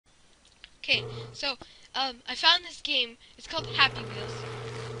Okay, so I found this game. It's called Happy Wheels.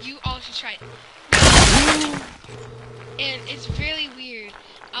 You all should try it. And it's really weird.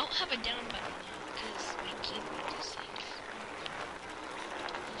 I don't have a down button though, because my keyboard is like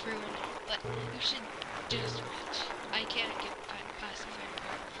ruined. But you should just watch. I can't get past the very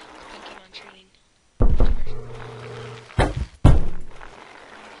part. Pokemon training.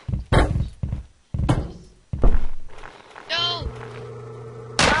 No!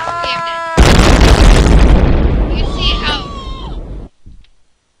 Okay, I'm dead.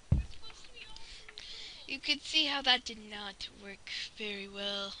 You could see how that did not work very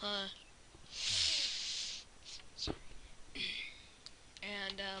well, huh? Sorry.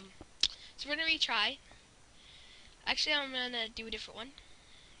 And, so we're gonna retry. Actually, I'm gonna do a different one.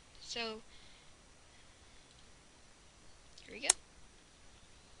 So, here we go.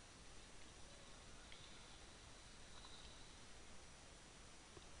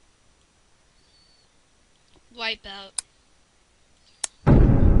 Wipeout.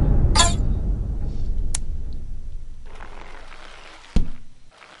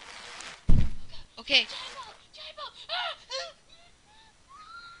 Okay.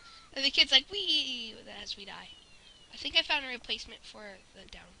 And the kid's like, wee, as we die. I think I found a replacement for the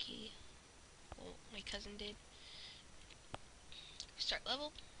down key. Well, my cousin did. Start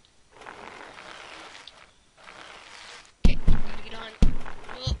level. Okay, gotta get on.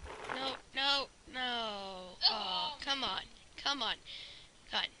 Oh, no. Oh, come on. Come on.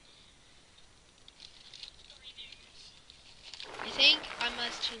 I think I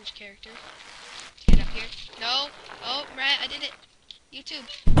must change character. Get up here. No. Oh, right, I did it. YouTube.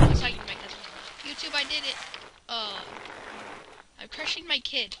 I was talking to my cousin. YouTube, I did it. Oh. I'm crushing my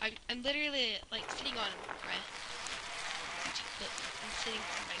kid. I'm literally, like, sitting on him, right? I'm sitting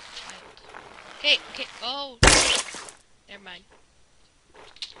on my child. Okay. Oh. Never mind.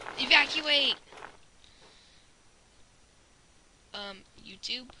 Evacuate!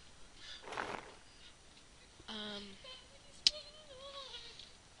 YouTube.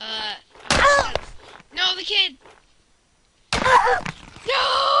 No, the kid!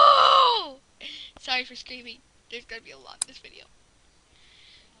 No! Sorry for screaming. There's gonna be a lot in this video.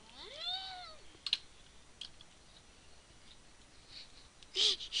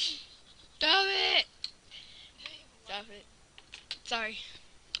 Stop it! Sorry.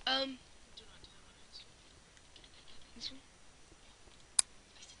 This one?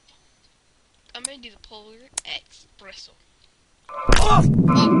 I'm gonna do the Polar Espresso. Oh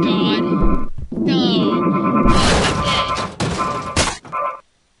God. No. I'm dead.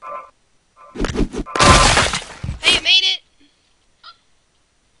 Hey, I made it!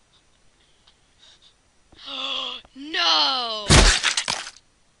 No!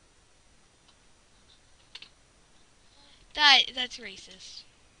 That's racist.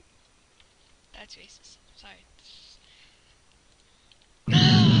 That's racist. Sorry.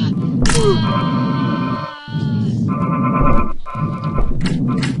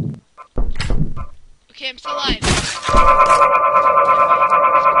 Okay, I'm still alive.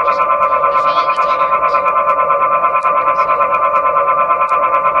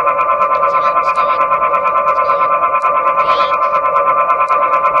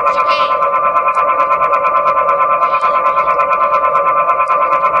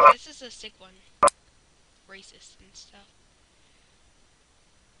 Sick one. Racist and stuff.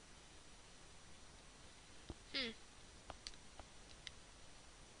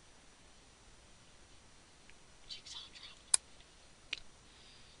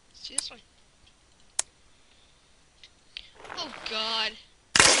 Let's do this one. Oh God.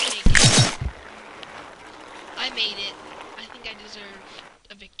 I made it. I think I deserve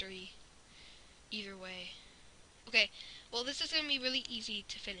a victory. Either way. Okay, well this is gonna be really easy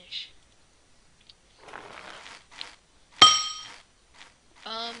to finish.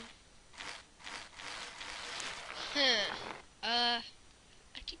 I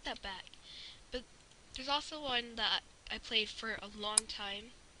take that back. But there's also one that I played for a long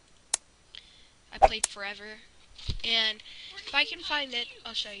time. I played forever. And if I can find it,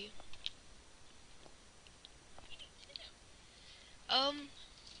 I'll show you. I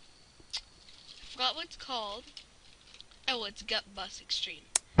forgot what it's called. Oh, it's Gut Bus Extreme.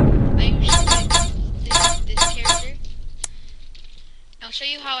 I usually play this character. I'll show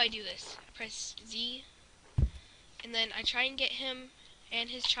you how I do this. I press Z, and then I try and get him and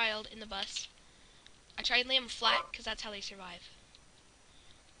his child in the bus. I try and lay them flat, because that's how they survive.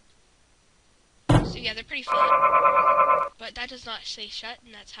 So yeah, they're pretty flat. But that does not stay shut,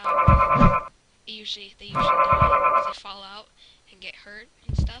 and that's how they usually die, because they fall out and get hurt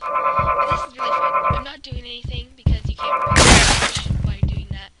and stuff. But this is really fun. I'm not doing anything, because you can't really while you're doing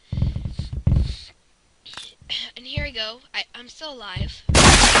that. we go. I'm still alive.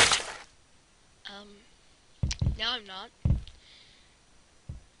 Now I'm not.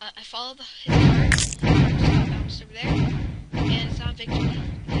 I followed his car, bounced over there, and it's not victory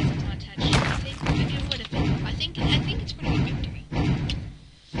because it's not attached to anything. Maybe it would have been. I think it's pretty good victory.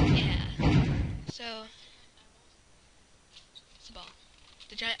 Yeah. So it's a ball.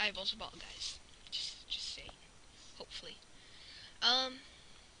 The giant eyeballs are ball, guys. Just saying. Hopefully.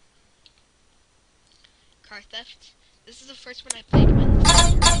 Car theft. This is the first one I played with.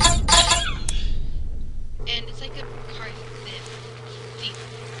 And it's like a car theft. Thief.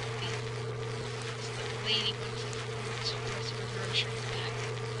 It's the lady wants to throw some groceries back.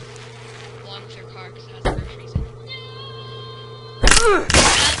 Along with her car because it has groceries in it.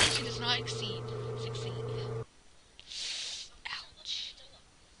 Sadly, she does not succeed. Ouch.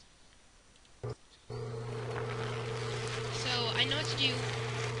 So, I know what to do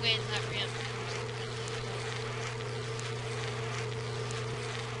when that ramp comes.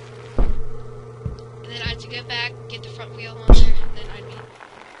 And then I have to get back, get the front wheel on there, and then I'd be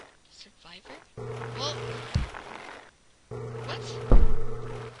survivor? Well, what?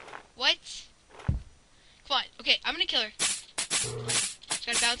 What? Come on, okay, I'm gonna kill her. Just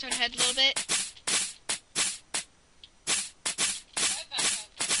gotta bounce on her head a little bit.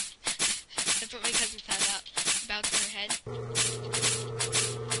 That's what my cousin found out. Bounce on her head.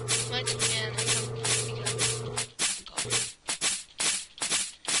 Much, and I come because I'm gone.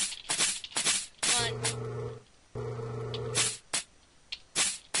 Come on.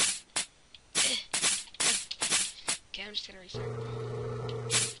 Okay, I'm just gonna restart.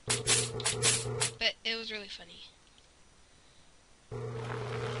 But it was really funny.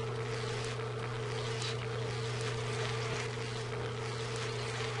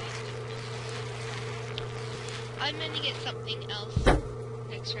 I'm gonna get something else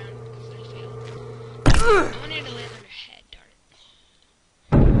next round because I failed. I wanted to land on her head, darn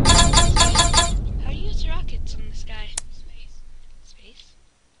it. How do you use rockets in the sky? Space?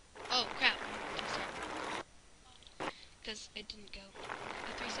 Oh, crap. Because it didn't go. I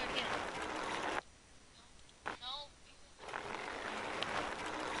have to restart again.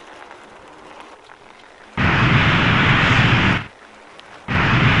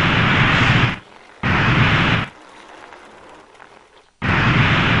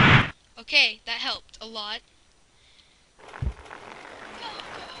 Okay, that helped a lot.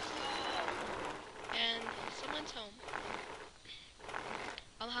 And someone's home.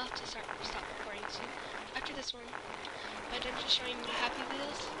 I'll have to stop recording soon after this one. But I'm just showing you Happy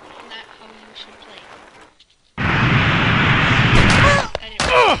Wheels and that how you should play.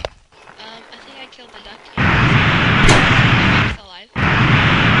 Anyway, I think I killed the duck. I'm still alive.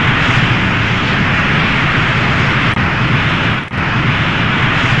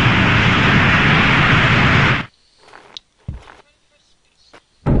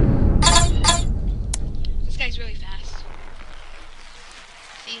 This guy's really fast.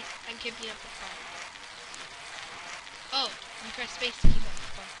 See, I'm keeping up with the car. Oh, you press space to keep up with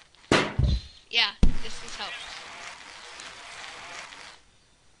the car. Yeah, this has helped.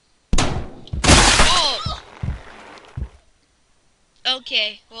 Oh!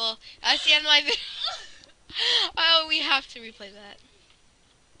 Okay, well, that's the end of my video. Oh, we have to replay that.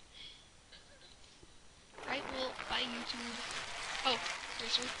 Right, well, bye YouTube. Oh,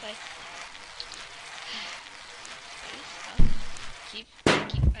 there's a replay. Space, up. Keep,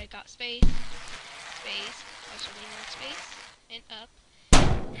 I got space. Space, also lean on space, and up.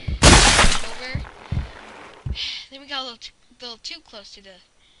 Over. Then we got a little too close to the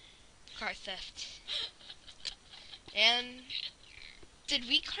car theft. And did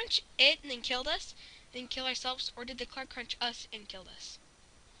we crunch it and then killed us? Then kill ourselves? Or did the car crunch us and killed us?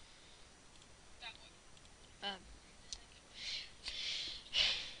 Well,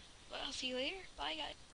 I'll see you later. Bye, guys.